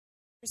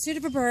Pursuit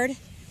of a bird.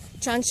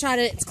 John shot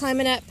it. It's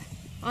climbing up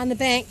on the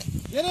bank.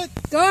 Get it!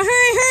 Go, hurry,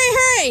 hurry,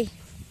 hurry!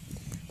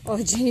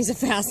 Oh, Jenny's a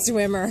fast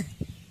swimmer.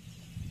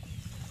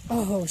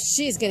 Oh,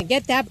 she's going to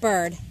get that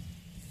bird.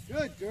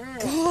 Good girl.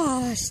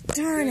 Gosh,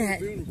 darn it.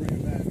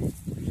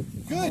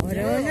 Good I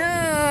don't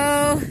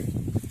know.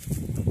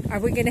 Are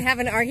we going to have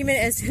an argument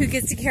as to who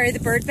gets to carry the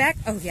bird back?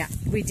 Oh, yeah,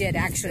 we did,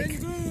 actually.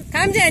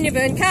 Come, Daniel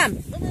Boone,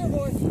 come. Come here,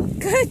 boy.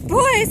 Good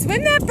boy,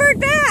 swim that bird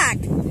back.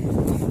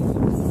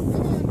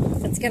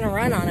 It's going to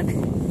run on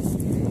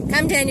him.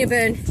 Come, Daniel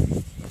Boone.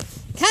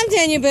 Come,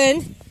 Daniel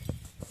Boone.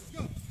 Let's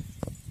go.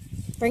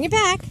 Bring it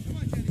back. Come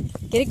on, Jenny.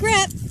 Get a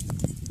grip.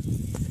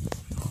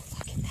 Oh,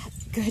 look at that.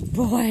 Good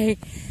boy.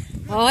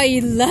 Oh, I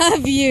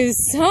love you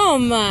so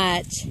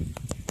much.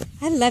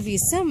 I love you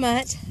so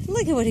much.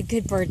 Look at what a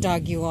good bird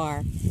dog you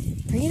are.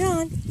 Bring it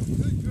on.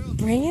 Good girl.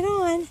 Bring it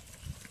on.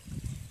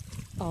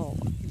 Oh,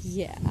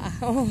 yeah.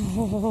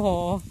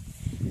 Oh,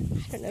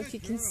 I don't know if you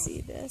can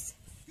see this.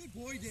 Good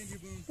boy, Daniel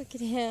Boone. Look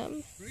at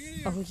him. Bring it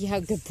here. Oh, yeah,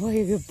 good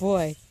boy, good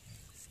boy.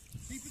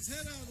 Keep his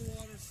head out of the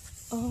water.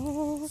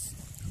 Oh,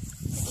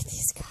 look at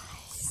these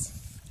guys.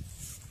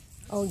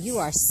 Oh, you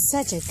are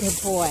such a good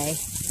boy.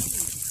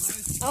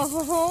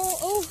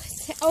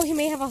 Oh, he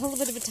may have a little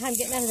bit of a time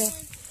getting out of there.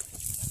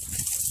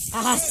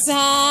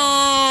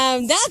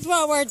 Awesome! That's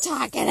what we're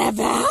talking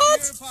about!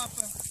 Here,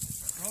 Papa.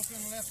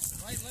 Broken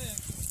left, right leg.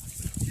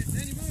 Get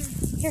Daniel Boone.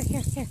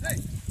 Here. Hey.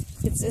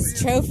 It's his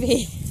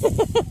trophy. I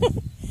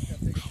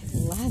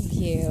love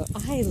you.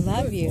 I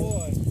love Good you.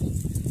 boy.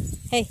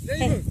 Hey,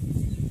 Daniel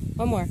Boone.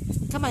 one more.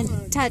 Come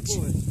on, touch.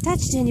 Good boy.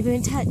 Touch, Daniel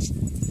Boone, touch.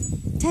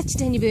 Touch,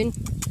 Daniel Boone.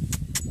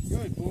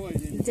 Good boy,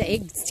 Daniel. The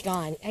egg's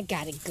gone. I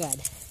got it good.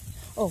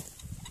 Oh,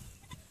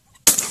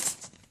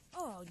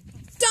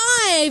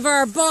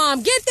 diver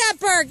bomb! Get that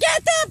bird!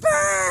 Get that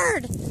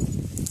bird!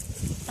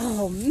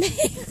 Oh man!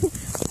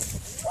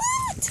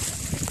 What?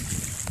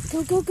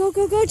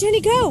 Go,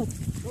 Jenny, go!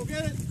 Go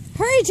get it.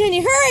 Hurry,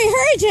 Jenny!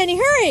 Hurry, Jenny!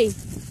 Hurry!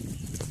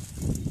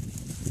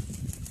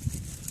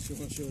 You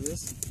want to show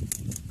this?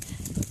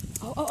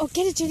 Oh!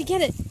 Get it, Jenny!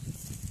 Get it!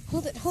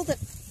 Hold it!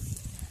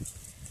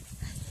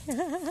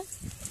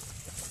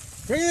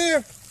 Bring it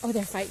here. Oh,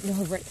 they're fighting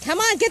over it. Come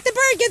on, get the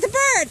bird! Get the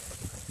bird!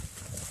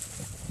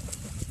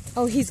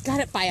 Oh, he's got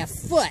it by a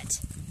foot.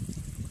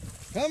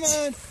 Come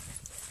on.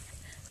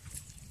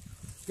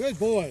 Good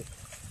boy.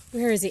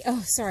 Where is he?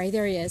 Oh, sorry,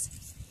 there he is.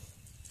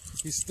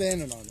 He's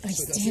standing on it, Oh, he's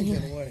so it doesn't standing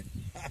get on away.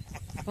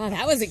 Wow,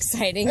 that was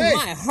exciting. Hey,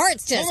 my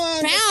heart's just come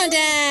on, let's go.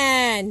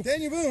 pounding.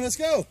 Daniel Boone, let's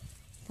go.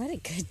 What a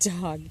good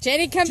dog.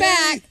 Jenny, come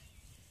Jenny. back.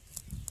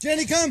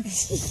 Jenny, come.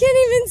 He can't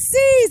even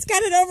see. He's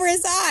got it over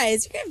his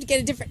eyes. You're going to have to get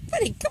a different...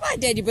 Buddy, come on,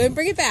 Daniel Boone.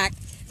 Bring it back.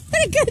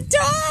 What a good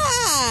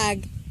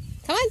dog.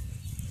 Come on.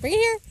 Bring it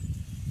here.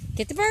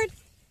 Get the bird.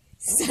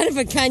 Son of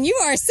a gun. You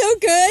are so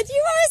good.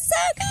 You are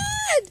so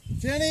good.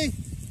 Jenny.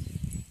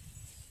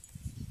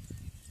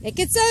 Make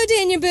it so,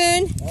 Daniel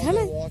Boone. I'll Come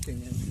go on.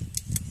 walking in.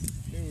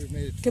 Maybe we've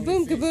made it 20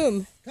 Kaboom, feet.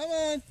 kaboom. Come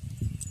on.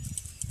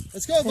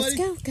 Let's go, buddy. Let's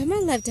go. Come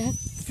on, love dove.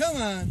 Come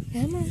on.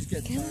 Come on. He's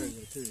getting Come tired on. of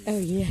it, too. Oh,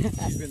 yeah.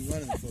 He's been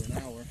running for an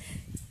hour.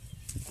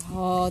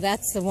 Oh,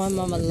 that's the one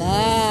Mama Looks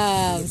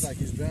loves. like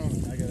he's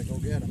drowning. I gotta go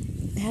get him.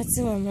 That's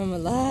the one Mama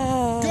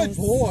loves. Good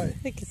boy.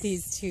 Look at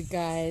these two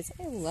guys.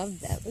 I love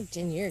that. Look,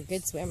 Jenny, you're a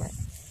good swimmer.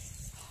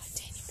 Oh,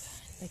 Daniel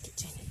Boone. Look at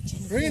Jenny.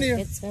 Jenny, Bring it you're a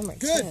here. good swimmer,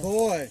 Good too.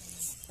 boy.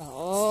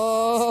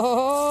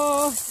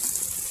 Oh.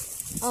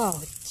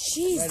 Oh,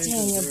 jeez, Right into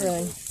Daniel the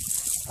Boone. dirt.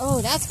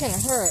 Oh, that's going to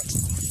hurt.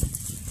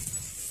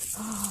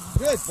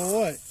 Good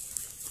boy.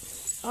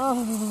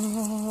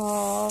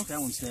 Oh. That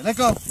one's dead. Let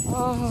go.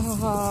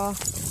 Oh.